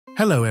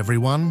Hello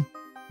everyone,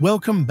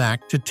 welcome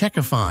back to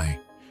Techify,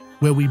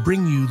 where we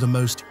bring you the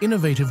most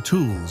innovative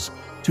tools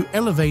to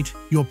elevate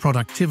your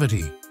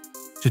productivity.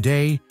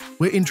 Today,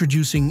 we're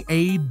introducing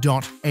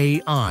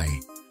aide.ai,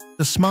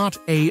 the smart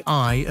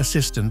AI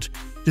assistant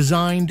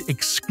designed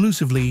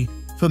exclusively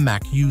for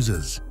Mac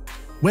users.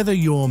 Whether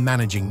you're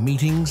managing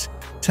meetings,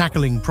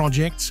 tackling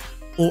projects,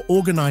 or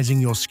organizing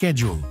your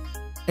schedule,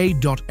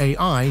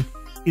 aide.ai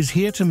is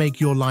here to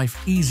make your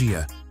life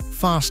easier,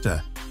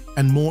 faster,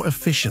 and more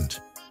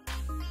efficient.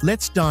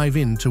 Let's dive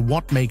into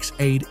what makes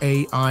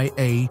AIDEAI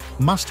a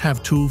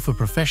must-have tool for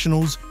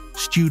professionals,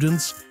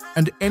 students,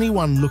 and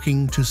anyone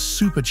looking to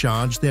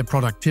supercharge their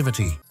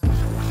productivity.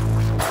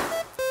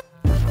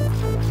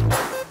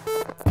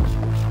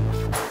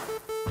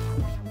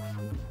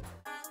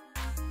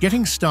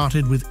 Getting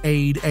started with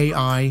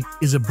AIDEAI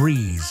is a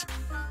breeze.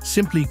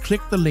 Simply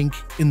click the link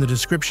in the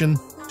description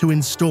to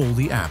install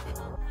the app.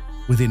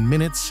 Within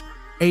minutes,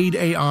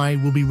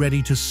 AIDEAI will be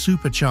ready to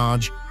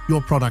supercharge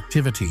your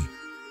productivity.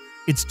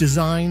 It's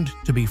designed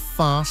to be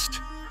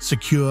fast,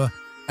 secure,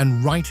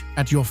 and right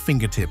at your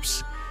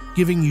fingertips,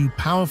 giving you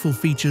powerful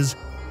features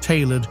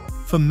tailored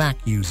for Mac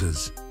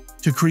users.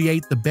 To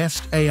create the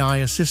best AI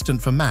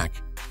assistant for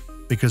Mac,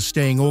 because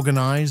staying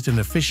organized and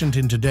efficient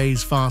in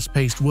today's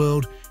fast-paced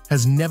world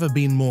has never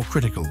been more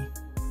critical.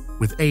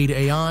 With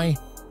AIDEAI,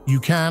 you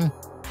can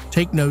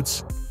take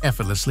notes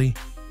effortlessly,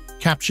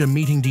 capture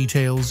meeting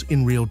details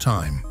in real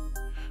time,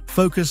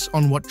 focus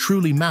on what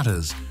truly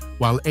matters,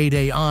 while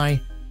AIDEAI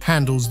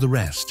handles the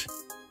rest.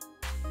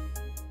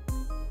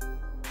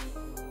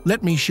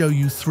 Let me show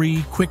you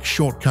 3 quick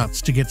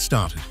shortcuts to get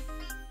started.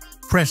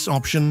 Press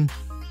Option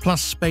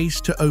plus space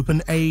to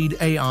open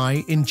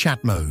AIDEAI in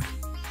chat mode,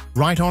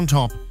 right on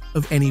top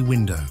of any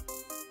window.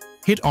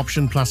 Hit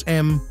Option plus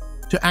M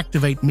to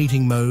activate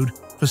meeting mode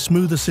for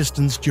smooth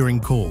assistance during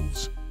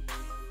calls.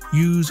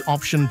 Use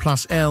Option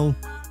plus L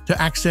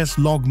to access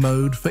log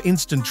mode for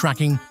instant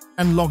tracking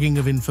and logging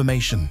of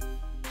information.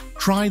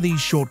 Try these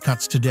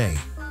shortcuts today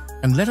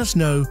and let us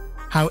know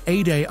how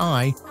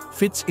AIDEAI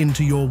fits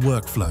into your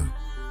workflow.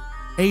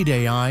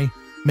 AIDEAI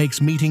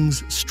makes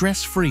meetings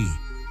stress-free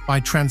by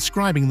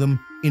transcribing them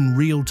in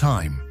real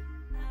time.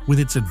 With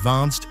its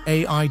advanced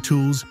AI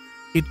tools,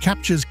 it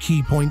captures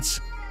key points,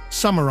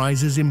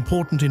 summarizes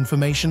important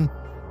information,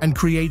 and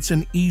creates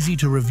an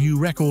easy-to-review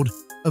record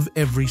of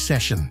every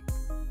session.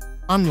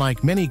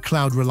 Unlike many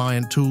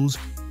cloud-reliant tools,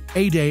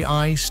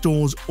 AIDEAI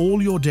stores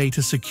all your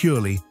data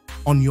securely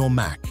on your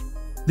Mac.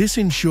 This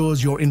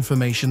ensures your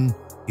information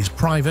is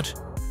private,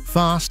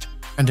 fast,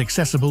 and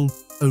accessible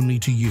only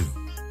to you.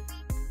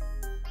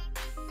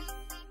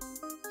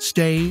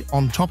 Stay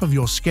on top of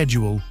your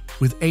schedule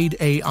with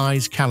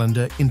AIDEAI's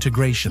calendar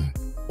integration.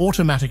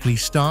 Automatically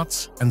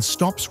starts and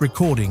stops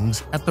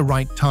recordings at the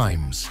right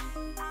times.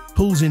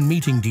 Pulls in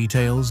meeting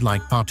details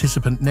like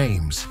participant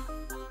names.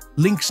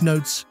 Links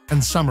notes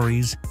and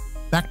summaries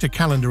back to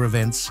calendar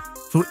events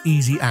for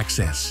easy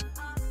access.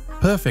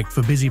 Perfect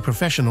for busy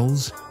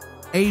professionals,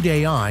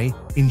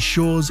 AIDEAI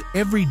ensures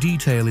every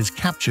detail is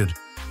captured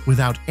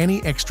without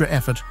any extra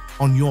effort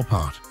on your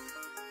part.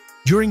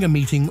 During a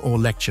meeting or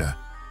lecture,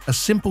 a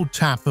simple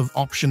tap of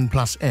Option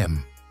plus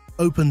M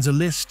opens a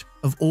list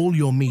of all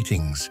your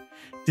meetings,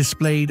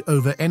 displayed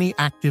over any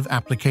active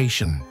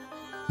application.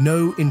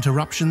 No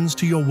interruptions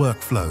to your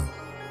workflow.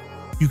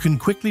 You can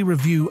quickly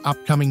review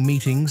upcoming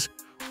meetings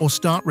or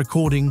start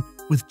recording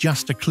with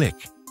just a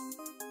click.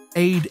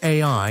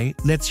 AIDEAI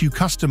lets you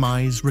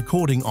customize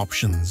recording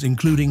options,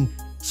 including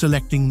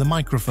selecting the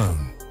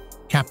microphone,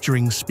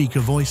 capturing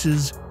speaker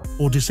voices,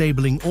 or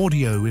disabling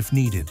audio if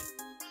needed,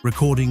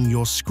 recording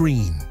your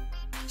screen,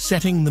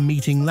 setting the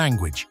meeting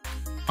language,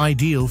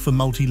 ideal for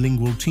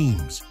multilingual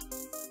teams.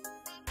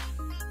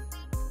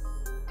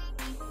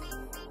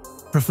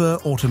 Prefer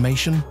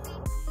automation?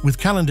 With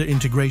calendar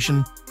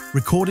integration,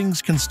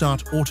 recordings can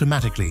start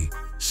automatically,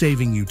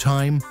 saving you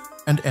time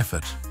and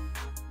effort.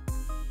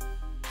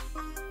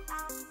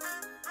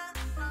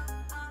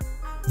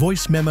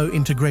 Voice memo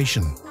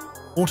integration.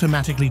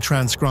 Automatically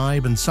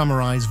transcribe and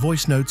summarize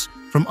voice notes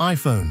from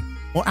iPhone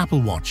or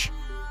Apple Watch.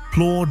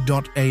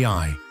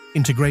 Claude.ai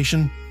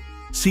integration.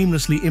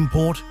 Seamlessly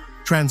import,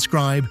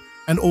 transcribe,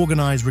 and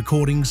organize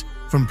recordings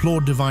from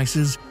Claude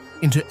devices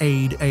into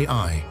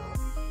AIDEAI.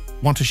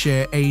 Want to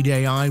share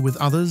AIDEAI with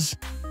others?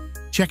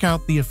 Check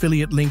out the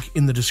affiliate link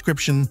in the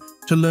description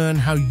to learn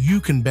how you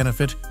can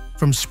benefit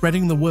from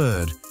spreading the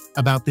word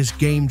about this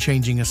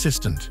game-changing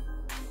assistant.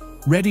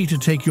 Ready to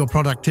take your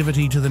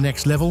productivity to the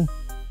next level?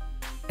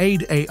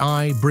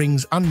 AIDEAI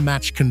brings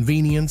unmatched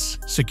convenience,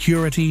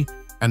 security,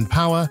 and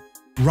power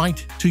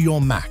right to your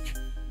Mac.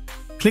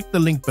 Click the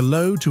link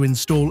below to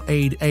install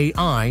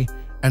AIDEAI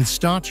and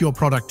start your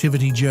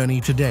productivity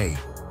journey today.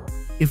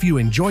 If you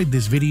enjoyed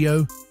this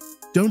video,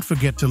 don't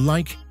forget to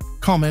like,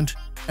 comment,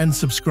 and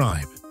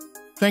subscribe.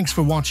 Thanks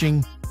for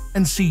watching,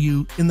 and see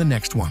you in the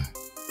next one.